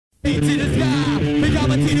feet to the sky. We got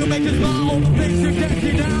my team to make us smile. All the things you can't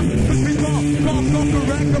see now. Cause we come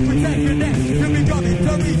correct, to protect your neck. Here we come in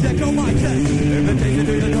to reject on my check. Invitation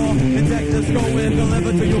to the door. The text is going,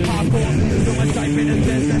 deliver to your popcorn. So much type in this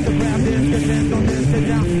business to grab this. Cause there's no this, sit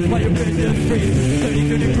down while you're in the street.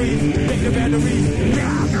 32 degrees, take the batteries.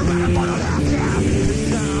 Yeah, you're right up on the left, yeah.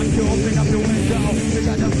 It's time to open up your window. You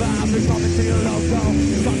got the vibe, we're coming to your logo.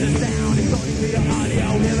 From the sound, it's only to your audio.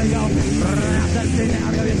 Here we go. That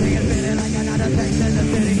scenario, you think it's feeling like another text in the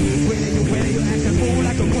city. Winning, you acting fool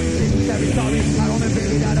like a queen. Very sorry, I don't mean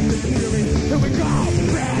really that I'm with the fury. Here we go.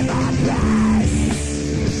 Red on flag.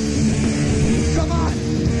 Come on.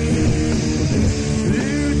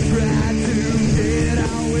 You tried to get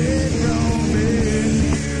out with romance.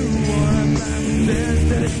 You want them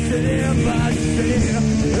sensitive, but still,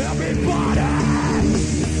 everybody.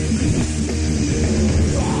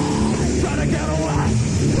 Gotta get away.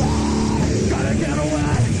 Gotta get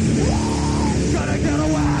away. Gotta get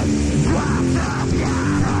away.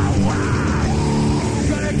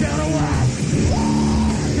 Gotta get away.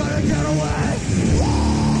 Gotta get away.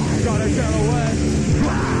 Gotta get away.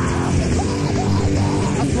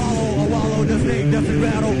 I swallow, I wallow, the snake doesn't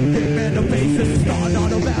rattle. Kick man the faces, start on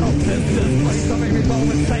the battle. This place to make me go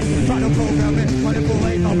insane. Try to program it,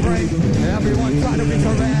 manipulate my brain. Everyone try to be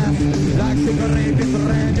harassed. Like cigarette, it's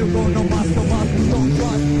brand. You go no must, don't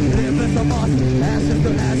trust. Live is a must. Ashes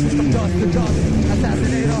to ashes, from dust to dust.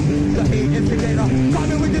 Assassinator, the hate instigator. Call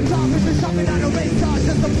me with your tongue, if you're shopping on a race car,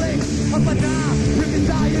 just a blink of a knife. You can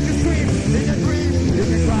die, you can scream, in a dream. You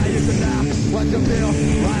can cry, you can laugh. What you feel,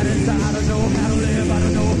 right inside. I don't know how to live, I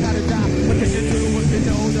don't know how to die. What can you do if you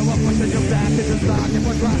know that what pushing your back is just like it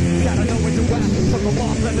was right? Gotta know what you at. From the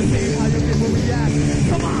wall, let me see how you can react.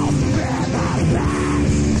 Come on, man,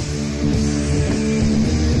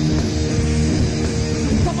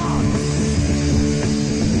 come on.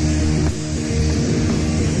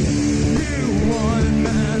 You want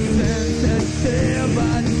my sensitivity.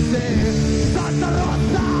 Santa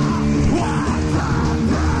Rosa,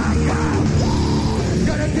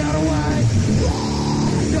 gotta get away.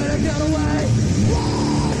 Gotta get away.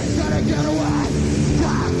 Gotta get away.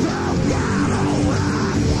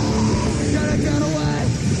 Gotta get away.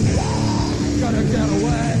 Gotta get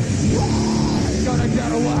away. Gotta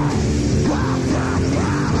get away.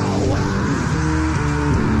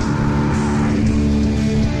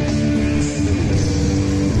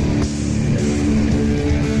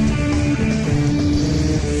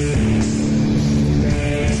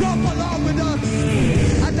 Jump along with us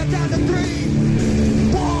at the count of 3.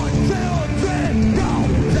 1, 2, 3, go.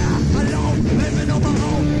 That alone, living on my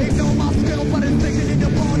own. Ignore my skill, but it's thinking in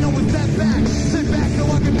your bone. No one step back, sit back so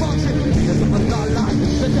I can function. Because I'm a starlight,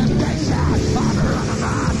 the temptation. I'm a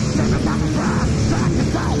runabout, take a time of ride. Back to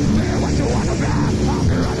go, be what you wanna be. I'm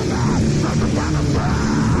a runabout, take a time of ride.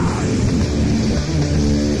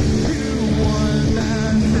 You want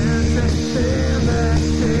that sensitivity.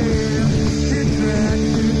 You tried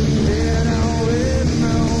to get out with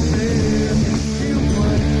romance. You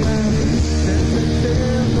want that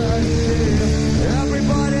sensitivity.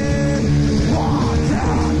 Everybody, 1,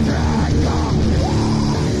 2, 3, go.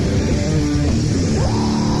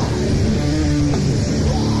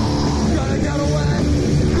 Gotta get away.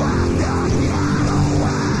 Gotta get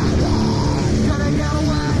away. Gotta get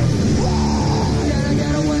away. Gotta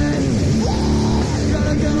get away.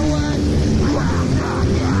 Gotta get away.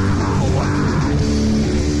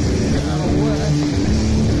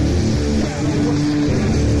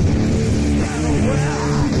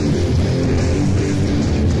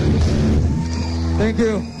 Thank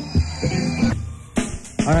you.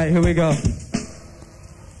 All right, here we go.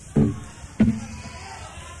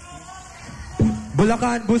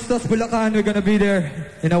 Bulacan, Bustos, Bulacan. We're gonna be there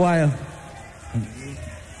in a while.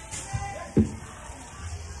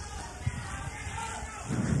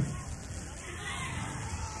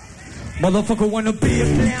 Motherfucker wanna be a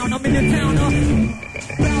clown. I'm in the town,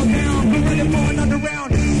 bow down, we're ready for another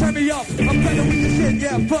round. Turn me up, I'm better with the shit,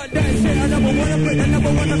 yeah, fuck that shit. I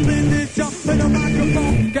never wanna spin this jump in the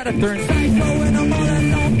microphone. Gotta turn psycho and I'm all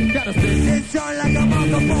alone. Gotta spin this jump like a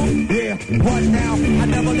microphone. Yeah, what now? I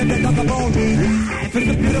never lived another bone. Life is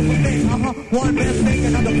a beautiful thing, one best thing,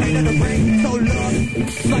 another pain in the brain. So love,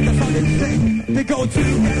 like a song that's sing. They go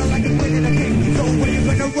together like a queen and a king. So where you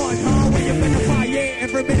gonna run, where you gonna fly? Yeah,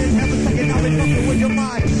 every minute, every second, I'll be fucking with your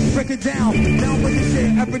mind. Break it down with the shit.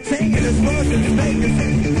 Everything in this world is making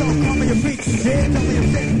sense. So come on your feet, yeah, tell me your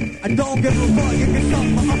shit. I don't give a fuck, you can suck,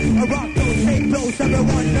 I rock those, take those,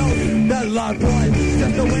 everyone knows that lock one,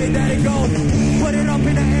 just the way that it goes. Put it up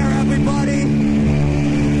in the air, everybody.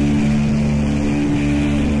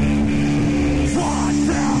 1,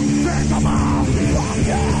 2, 3.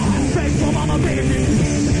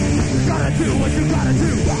 do what you gotta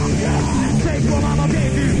do. And take what mama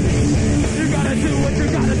gave you. You gotta do what you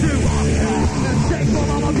gotta do. And take what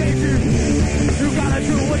mama gave you. You gotta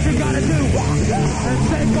do what you gotta do. And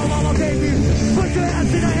take what mama gave you. Put your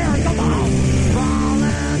hands in the air, come on.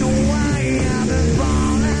 Falling away, I've been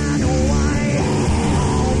falling away.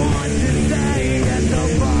 What you say, get the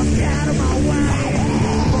fuck out of my way.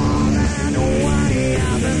 Falling away,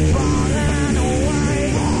 I've been falling away.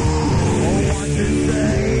 What you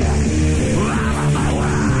say, out of my way.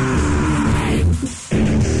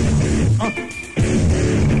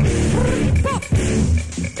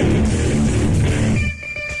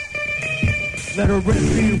 Let her rip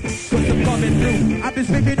you, cause I'm coming through. I've been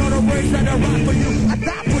speaking all the words that I rock for you. I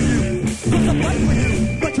die for you, cause I'm right for you.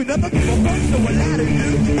 But you never give a fuck, so a lot of you.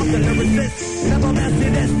 I'm the lyricist, never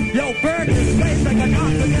messing this. Yo, burn this place like an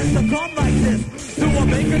octopus to come like this. Do I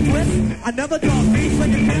make a twist? I never talk beats when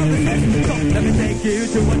you can't resist. So let me take you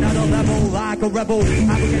to another level, like a rebel. I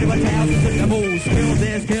will get you 1,000 levels. Kill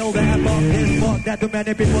this, kill that, fuck this, fuck that. Too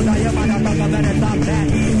many people die, you motherfucker, better stop that.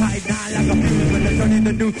 Hide now like a fuse when they turn in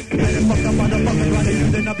the news. Better fuck the motherfuckers while they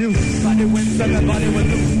use and abuse. Body wins, everybody will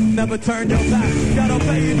lose. Never turn your back, gotta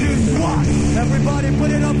pay your dues. What? Everybody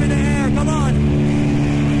put it up in the air, come on.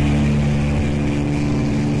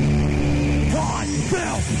 1, 2,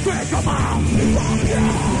 3, come on.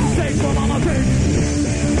 Take what mama gave you.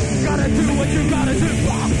 Gotta do what you gotta do.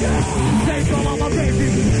 Take what mama gave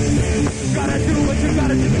you. Gotta do what you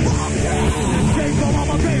gotta do. Take what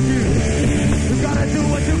mama gave you. You gotta do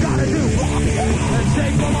what you gotta do. And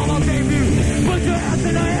take what mama gave you. Put your hands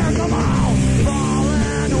in the air, come on.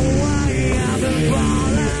 Falling away, I've been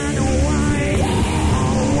falling away.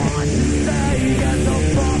 All I want to say, get the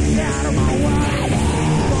fuck out of my way.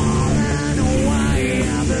 Falling away,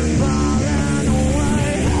 I've been falling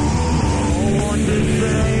away. All I want to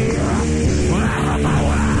say, out of my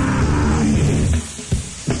way.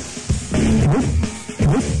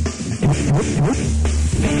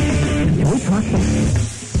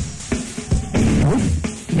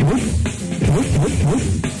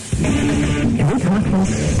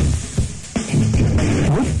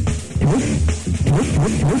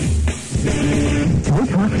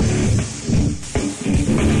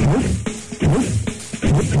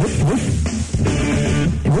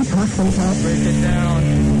 Break it down.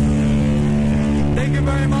 Thank you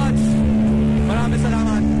very much. Maraming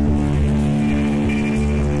salamat.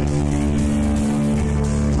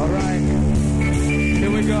 All right. Here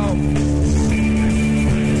we go.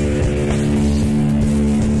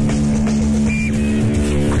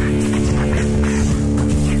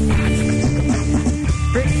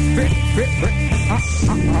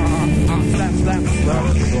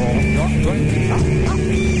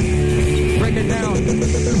 Break it down.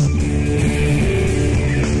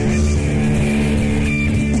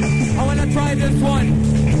 I want to try this one.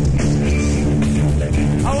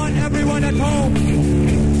 I want everyone at home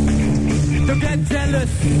to get jealous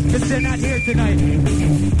because they're not here tonight.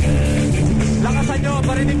 Lakasan nyo,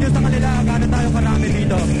 parinig nyo sa kanila gano'n tayo karami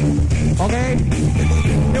dito. Okay?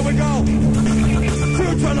 Here we go.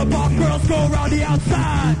 2 trailer park girls go around the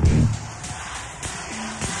outside.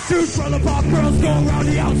 2 trailer park girls go around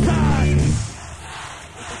the outside.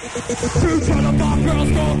 2 trailer park girls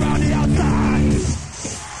go around the outside.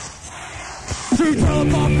 2 trailer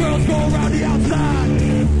park girls go around the outside.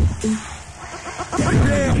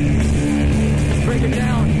 Yeah. Break it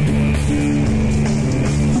down.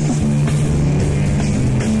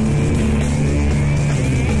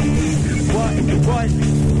 What?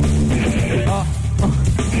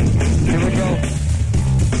 Here we go.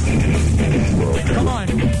 Come on.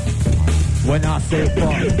 When I say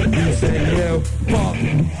fuck, you say you. Fuck.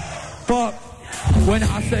 Fuck. When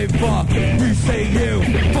I say fuck, you say you.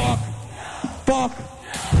 Fuck. Fuck.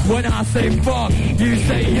 When I say fuck, you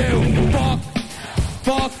say you. Fuck.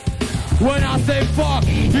 Fuck. When I say fuck,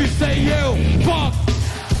 you say you. Fuck.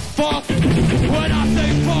 Fuck. When I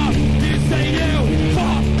say fuck, you say you.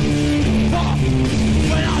 Fuck. Fuck.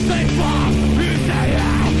 When I say fuck, you say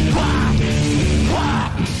you. Fuck. Fuck.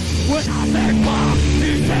 When I say fuck,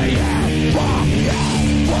 you say you. Fuck.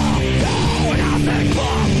 Fuck. When I say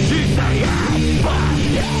fuck, you say you. Fuck.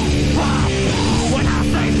 Fuck. When I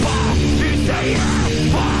say fuck, you say you.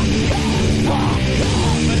 Fuck. Fuck.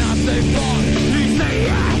 When I say fuck, you say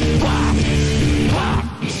you. Fuck. Fuck.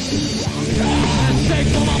 And take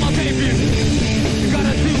what mama gave you. You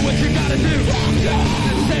gotta do what you gotta do.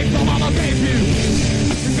 And take what mama gave you.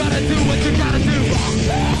 You gotta do what you gotta do.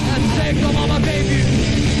 And take what mama gave you.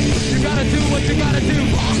 You gotta do what you gotta do.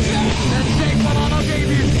 And take what mama gave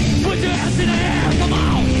you. Put your hands in the air, come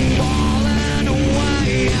on. Falling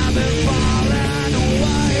away, I've been falling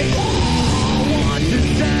away.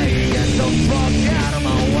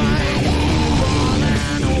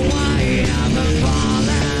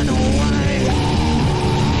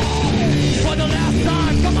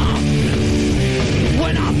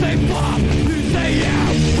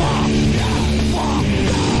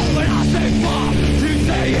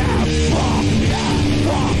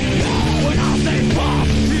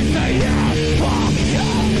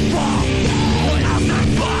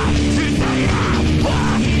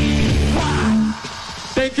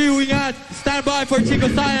 for Chico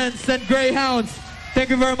Science and Greyhounds. Thank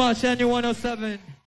you very much, and your 107.